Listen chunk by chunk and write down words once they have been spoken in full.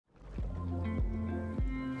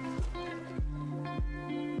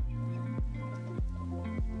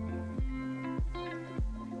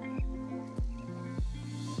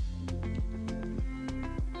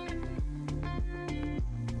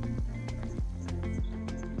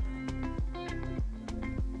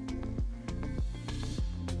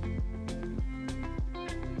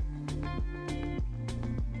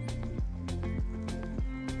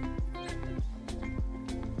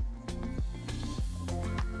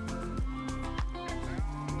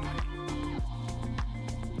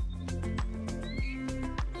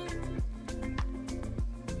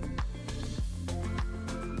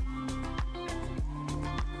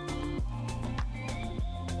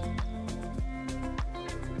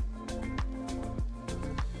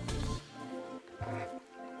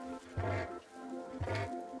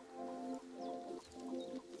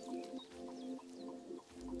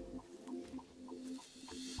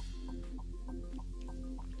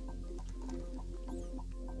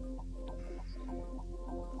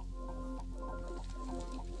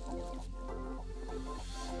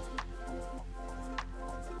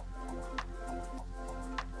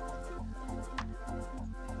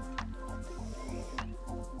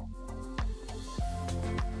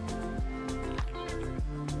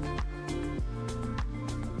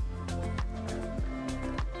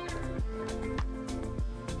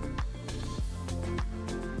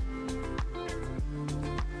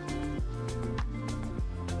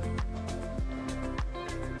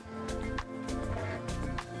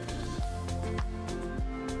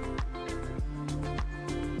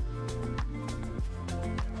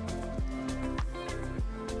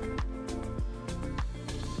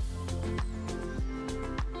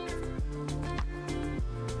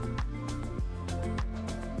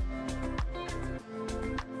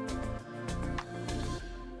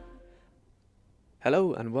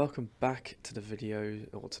Hello and welcome back to the video,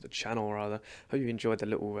 or to the channel rather. Hope you enjoyed the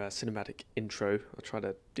little cinematic intro. I'll try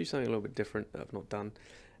to do something a little bit different that I've not done,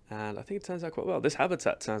 and I think it turns out quite well. This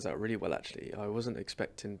habitat turns out really well actually. I wasn't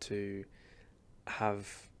expecting to have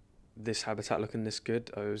this habitat looking this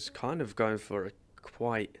good. I was kind of going for a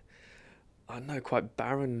quite, I don't know, quite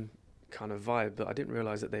barren kind of vibe, but I didn't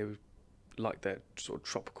realise that they were like their sort of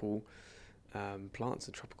tropical plants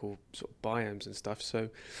and tropical sort of biomes and stuff. So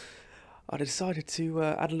I decided to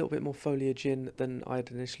add a little bit more foliage in than I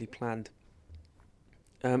had initially planned.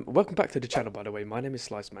 Welcome back to the channel, by the way. My name is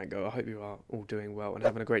Sliced Mango. I hope you are all doing well and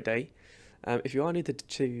having a great day. If you are new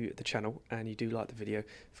to the channel and you do like the video,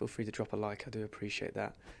 feel free to drop a like. I do appreciate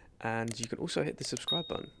that. And you can also hit the subscribe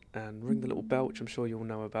button and ring the little bell, which I'm sure you'll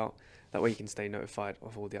know about. That way you can stay notified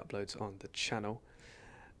of all the uploads on the channel.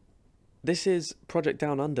 This is Project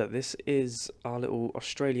DownUnder. This is our little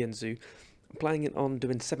Australian zoo. I'm planning it on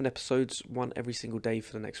doing 7 episodes, one every single day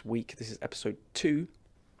for the next week. This is episode 2,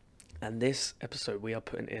 and this episode we are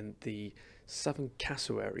putting in the Southern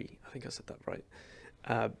Cassowary. I think I said that right.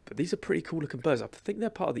 But these are pretty cool looking birds. I think they're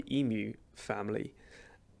part of the emu family,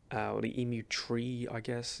 or the emu tree, I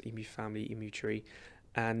guess. Emu family, emu tree.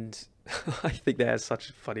 And I think they're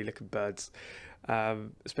such funny looking birds,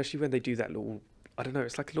 especially when they do that little, I don't know,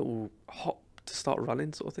 it's like a little hop to start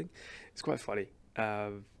running sort of thing. It's quite funny.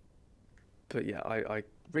 But yeah, I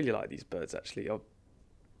really like these birds actually.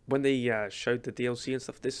 When they showed the DLC and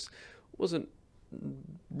stuff, this wasn't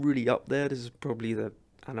really up there. This is probably the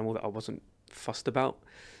animal that I wasn't fussed about.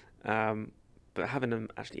 But having them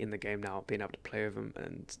actually in the game now, being able to play with them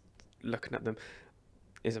and looking at them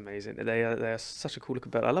is amazing. They're such a cool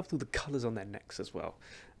looking bird. I love all the colours on their necks as well.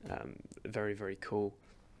 Very, very cool.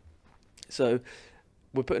 So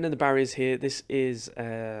we're putting in the barriers here. This is,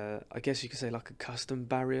 I guess you could say like a custom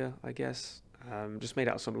barrier, I guess. Just made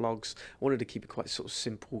out of some logs. I wanted to keep it quite sort of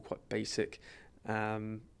simple, quite basic,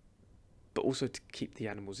 but also to keep the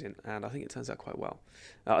animals in, and I think it turns out quite well.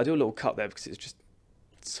 I do a little cut there because it's just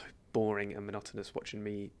so boring and monotonous watching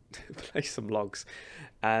me place some logs.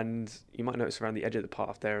 And you might notice around the edge of the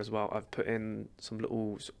path there as well, I've put in some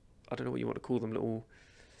little, I don't know what you want to call them, little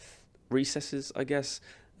recesses, I guess.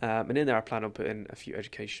 And in there I plan on putting a few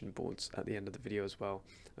education boards at the end of the video as well.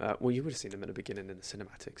 Well, you would have seen them at the beginning in the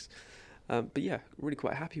cinematics. But yeah, really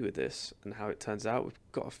quite happy with this and how it turns out. We've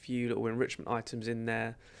got a few little enrichment items in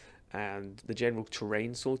there and the general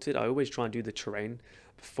terrain sorted. I always try and do the terrain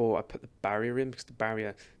before I put the barrier in, because the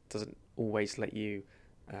barrier doesn't always let you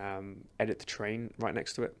edit the terrain right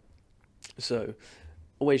next to it. So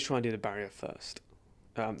always try and do the barrier first.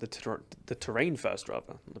 The terrain first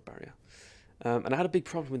rather, not the barrier. And I had a big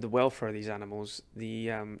problem with the welfare of these animals. The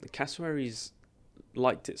cassowaries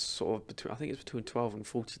liked it sort of between, I think it's between 12 and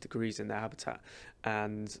 40 degrees in their habitat,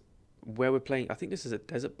 and where we're playing, I think this is a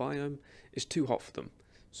desert biome, it's too hot for them,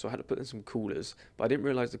 so I had to put in some coolers, but I didn't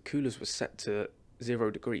realize the coolers were set to 0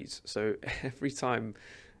 degrees, so every time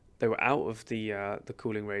they were out of the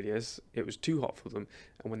cooling radius, it was too hot for them,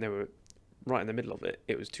 and when they were right in the middle of it,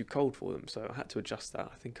 it was too cold for them, so I had to adjust that.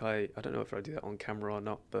 I think I don't know if I do that on camera or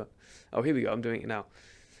not, but oh, here we go, I'm doing it now.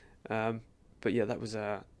 But yeah, that was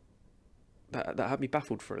that had me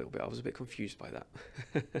baffled for a little bit. I was a bit confused by that.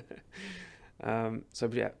 So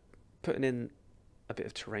yeah, putting in a bit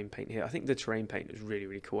of terrain paint here. I think the terrain paint is really,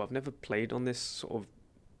 really cool. I've never played on this sort of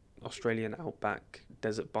Australian outback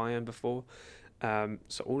desert biome before.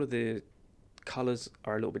 So all of the colours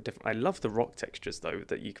are a little bit different. I love the rock textures though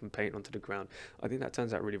that you can paint onto the ground. I think that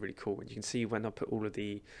turns out really, really cool. And you can see when I put all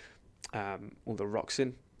the rocks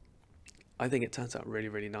in, I think it turns out really,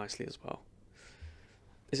 really nicely as well.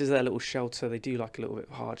 This is their little shelter. They do like a little bit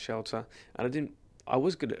of hard shelter, and I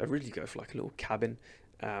was gonna originally go for like a little cabin,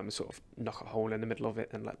 sort of knock a hole in the middle of it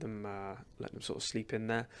and let them sort of sleep in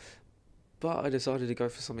there. But I decided to go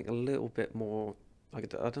for something a little bit more, like,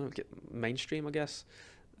 I don't know, get mainstream, I guess.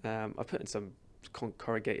 I put in some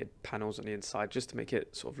corrugated panels on the inside just to make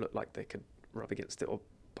it sort of look like they could rub against it or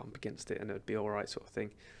bump against it and it would be all right, sort of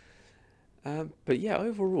thing. But yeah,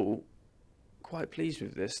 overall, quite pleased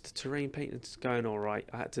with this. The terrain paint is going all right.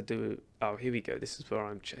 I had to do, oh, here we go. This is where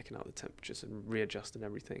I'm checking out the temperatures and readjusting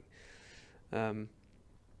everything.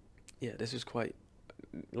 Yeah, this was quite,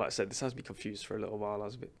 like I said, this has me confused for a little while. I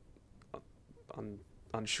was a bit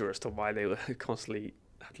unsure as to why they were constantly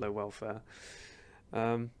had low welfare.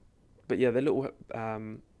 But yeah, the little, I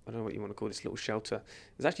don't know what you want to call this little shelter.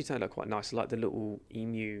 It's actually turned out quite nice. I like the little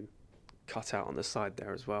emu cutout on the side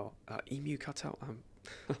there as well. Emu cutout?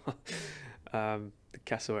 The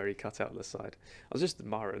cassowary cutout on the side. I was just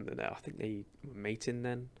admiring them there. I think they were mating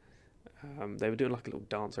then. They were doing like a little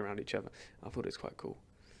dance around each other. I thought it was quite cool.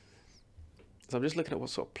 So I'm just looking at what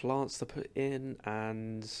sort of plants to put in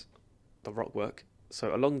and the rock work.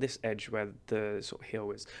 So along this edge where the sort of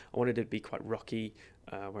hill is, I wanted it to be quite rocky,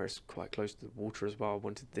 where it's quite close to the water as well. I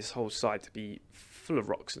wanted this whole side to be full of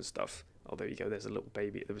rocks and stuff. Oh, there you go, there's a little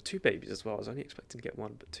baby. There were 2 babies as well. I was only expecting to get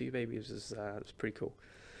 1, but 2 babies was pretty cool.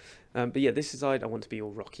 But yeah, this side I want to be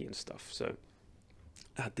all rocky and stuff. So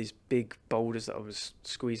I had these big boulders that I was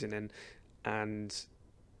squeezing in, and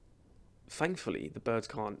thankfully the birds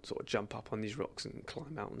can't sort of jump up on these rocks and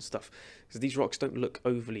climb out and stuff, because these rocks don't look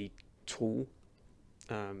overly tall.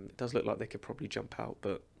 It does look like they could probably jump out,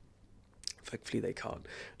 but thankfully they can't.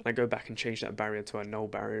 And I go back and change that barrier to a null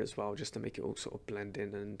barrier as well, just to make it all sort of blend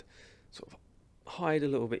in and sort of hide a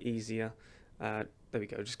little bit easier. There we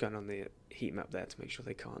go, just going on the heat map there to make sure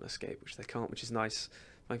they can't escape, which they can't, which is nice.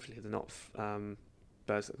 Thankfully they're not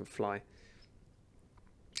birds that can fly.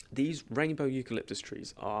 These rainbow eucalyptus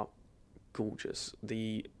trees are gorgeous.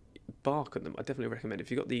 The bark on them, I definitely recommend. If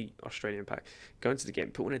you've got the Australian pack, go into the game,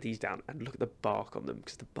 put one of these down and look at the bark on them,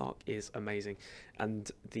 because the bark is amazing. And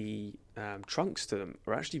the trunks to them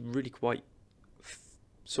are actually really quite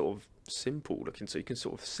sort of simple looking, so you can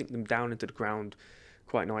sort of sink them down into the ground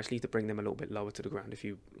quite nicely to bring them a little bit lower to the ground if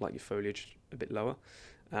you like your foliage a bit lower.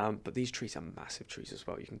 But these trees are massive trees as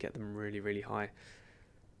well. You can get them really, really high.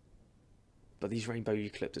 But these rainbow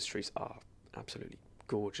eucalyptus trees are absolutely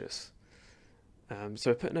gorgeous.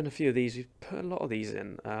 So putting in a few of these, we've put a lot of these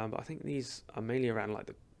in, but I think these are mainly around like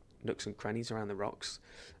the nooks and crannies around the rocks,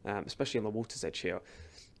 especially on the water's edge here.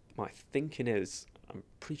 My thinking is, I'm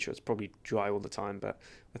pretty sure it's probably dry all the time, but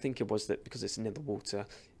I think it was that because it's near the water,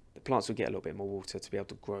 the plants will get a little bit more water to be able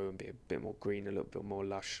to grow and be a bit more green, a little bit more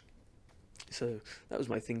lush. So that was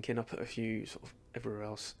my thinking. I put a few sort of everywhere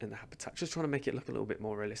else in the habitat, just trying to make it look a little bit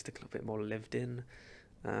more realistic, a little bit more lived in.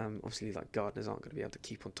 Obviously, like, gardeners aren't going to be able to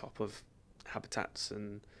keep on top of habitats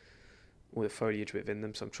and all the foliage within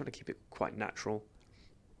them, so I'm trying to keep it quite natural.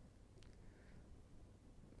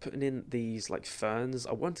 Putting in these like ferns,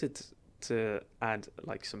 I wanted to add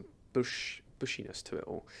like some bushiness to it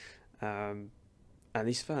all, and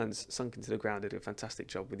these ferns sunk into the ground did a fantastic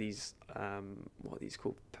job with these what are these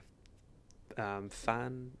called,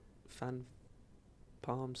 fan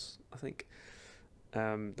palms, I think.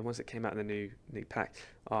 The ones that came out in the new pack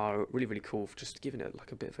are really, really cool for just giving it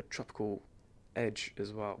like a bit of a tropical edge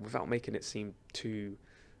as well, without making it seem too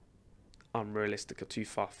unrealistic or too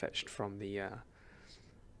far-fetched from the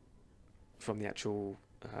actual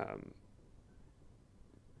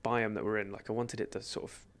biome that we're in. Like, I wanted it to sort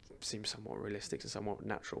of seem somewhat realistic and somewhat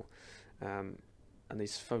natural, and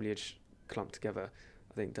these foliage clumped together,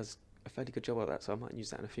 I think, does a fairly good job of that, so I might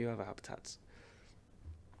use that in a few other habitats.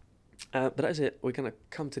 But that is it. We're going to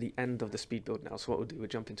come to the end of the speed build now, so what we'll do, we'll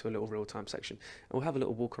jump into a little real-time section, and we'll have a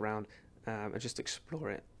little walk around and just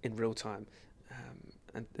explore it in real time,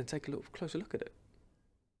 and take a little closer look at it.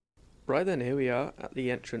 Right then, here we are at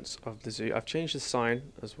the entrance of the zoo. I've changed the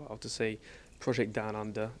sign as well to say Project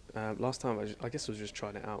DownUnder. Last time I guess I was just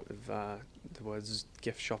trying it out with the words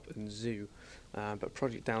gift shop and zoo, but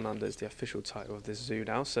Project DownUnder is the official title of this zoo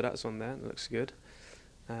now, so that's on there. It looks good.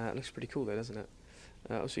 It looks pretty cool there, doesn't it?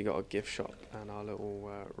 Also, you got a gift shop and our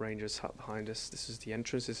little ranger's hut behind us. This is the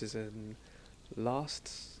entrance. This is in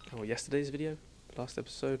yesterday's video, last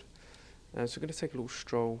episode. So we're going to take a little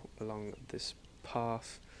stroll along this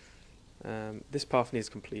path. This path needs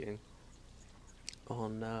completing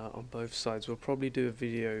on both sides. We'll probably do a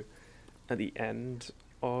video at the end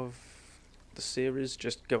of the series,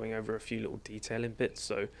 just going over a few little detailing bits.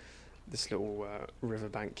 So this little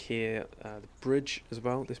riverbank here, the bridge as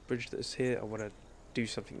well. This bridge that is here, I want to do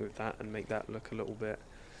something with that and make that look a little bit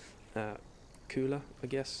cooler, I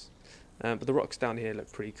guess. But the rocks down here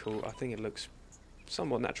look pretty cool. I think it looks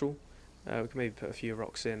somewhat natural. We can maybe put a few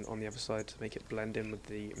rocks in on the other side to make it blend in with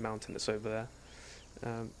the mountain that's over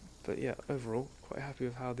there. But yeah, overall, quite happy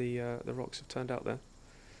with how the rocks have turned out there.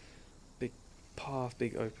 Big path,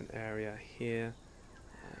 big open area here,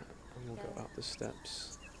 and we'll go up the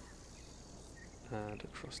steps and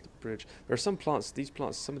across the bridge. There are some plants.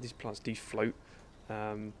 Some of these plants do float.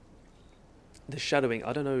 The shadowing,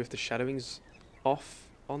 I don't know if the shadowing's off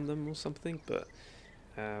on them or something, but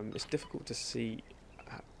it's difficult to see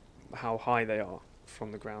how high they are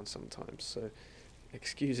from the ground sometimes, so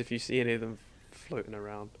excuse if you see any of them floating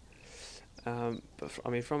around. But I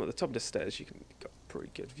mean, from at the top of the stairs, you can get a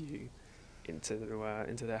pretty good view into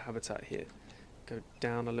their habitat here. Go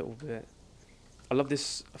down a little bit. I love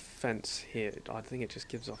this fence here. I think it just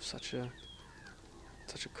gives off such a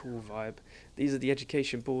cool vibe. These are the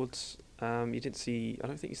education boards. You didn't see. I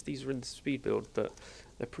don't think these were in the speed build, but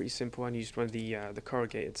they're pretty simple. I used one of the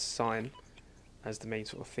corrugated sign as the main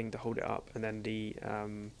sort of thing to hold it up, and then the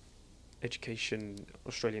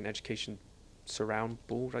Australian education surround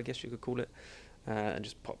board, I guess you could call it, and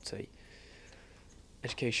just popped a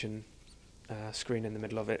education screen in the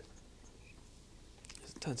middle of it.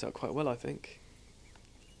 It turns out quite well, I think.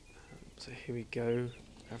 So here we go,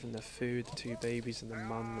 having their food, the two babies and the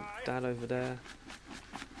mum and dad over there.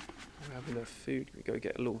 We're having their food. We go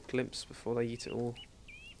get a little glimpse before they eat it all.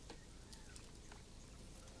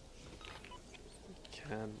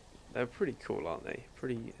 They're pretty cool, aren't they?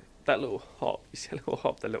 That little hop, you see a little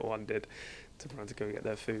hop the little one did to run to go get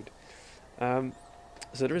their food. So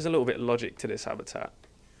there is a little bit of logic to this habitat.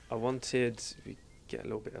 I wanted, if we get a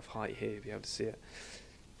little bit of height here, you'll be able to see it.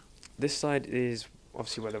 This side is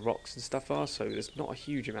obviously where the rocks and stuff are, so there's not a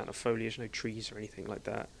huge amount of foliage, no trees or anything like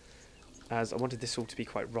that. As I wanted this all to be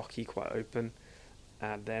quite rocky, quite open,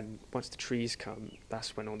 and then once the trees come,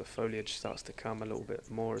 that's when all the foliage starts to come a little bit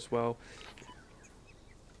more as well.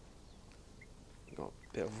 Got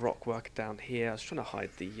a bit of rock work down here. I was trying to hide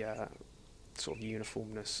the sort of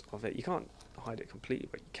uniformness of it. You can't hide it completely,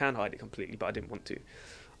 but you can hide it completely, but I didn't want to.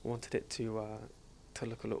 I wanted it to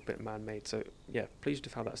look a little bit man-made, so yeah, pleased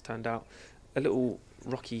with how that's turned out. A little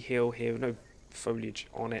rocky hill here, no foliage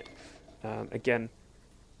on it. Again,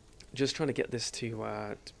 just trying to get this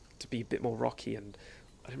to be a bit more rocky, and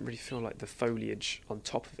I didn't really feel like the foliage on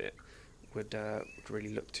top of it would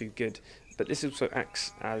really look too good. But this also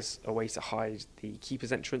acts as a way to hide the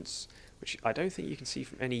keeper's entrance, which I don't think you can see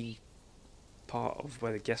from any part of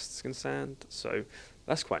where the guests can stand, so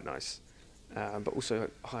that's quite nice. But also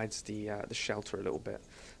hides the shelter a little bit.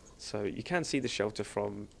 So you can see the shelter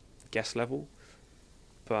from guest level,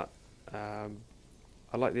 but I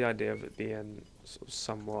like the idea of it being sort of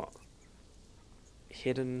somewhat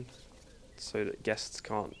hidden, so that guests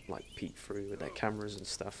can't like peek through with their cameras and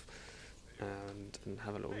stuff, and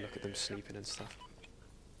have a little look at them sleeping and stuff.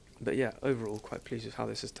 But yeah, overall quite pleased with how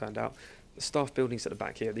this has turned out. The staff buildings at the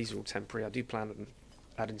back here, these are all temporary. I do plan on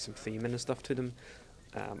adding some theming and stuff to them.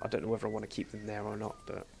 I don't know whether I want to keep them there or not,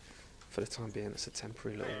 but for the time being it's a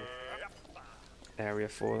temporary little area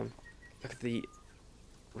for them. Look at the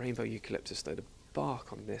rainbow eucalyptus though, the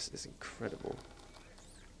bark on this is incredible.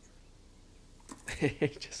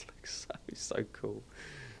 It just looks so cool.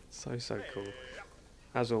 So cool.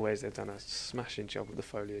 As always, they've done a smashing job with the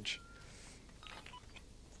foliage.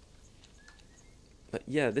 But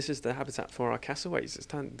yeah, this is the habitat for our cassowaries. It's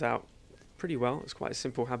turned out pretty well. It's quite a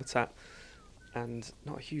simple habitat and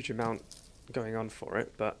not a huge amount going on for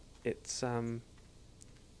it, but it's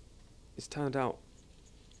turned out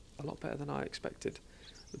a lot better than I expected.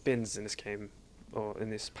 The bins in this game, or in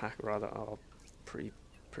this pack rather, are pretty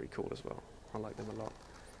cool as well. I like them a lot.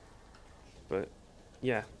 But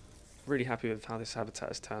yeah, really happy with how this habitat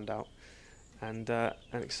has turned out, and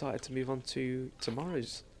excited to move on to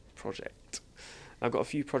tomorrow's project. I've got a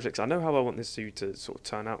few projects. I know how I want this zoo to sort of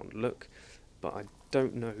turn out and look, but I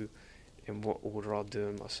don't know in what order I'll do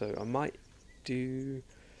them. So I might do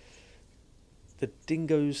the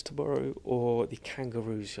dingoes tomorrow or the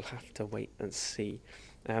kangaroos. You'll have to wait and see.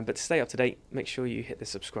 But to stay up to date, make sure you hit the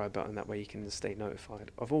subscribe button. That way you can stay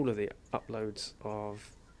notified of all of the uploads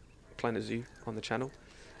of Planet Zoo on the channel.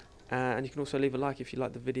 And you can also leave a like if you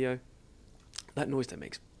like the video. That noise that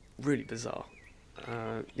makes really bizarre.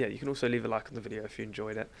 Yeah, you can also leave a like on the video if you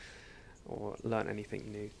enjoyed it or learn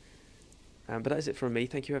anything new. But that is it from me.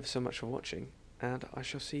 Thank you ever so much for watching, and I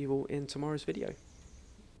shall see you all in tomorrow's video.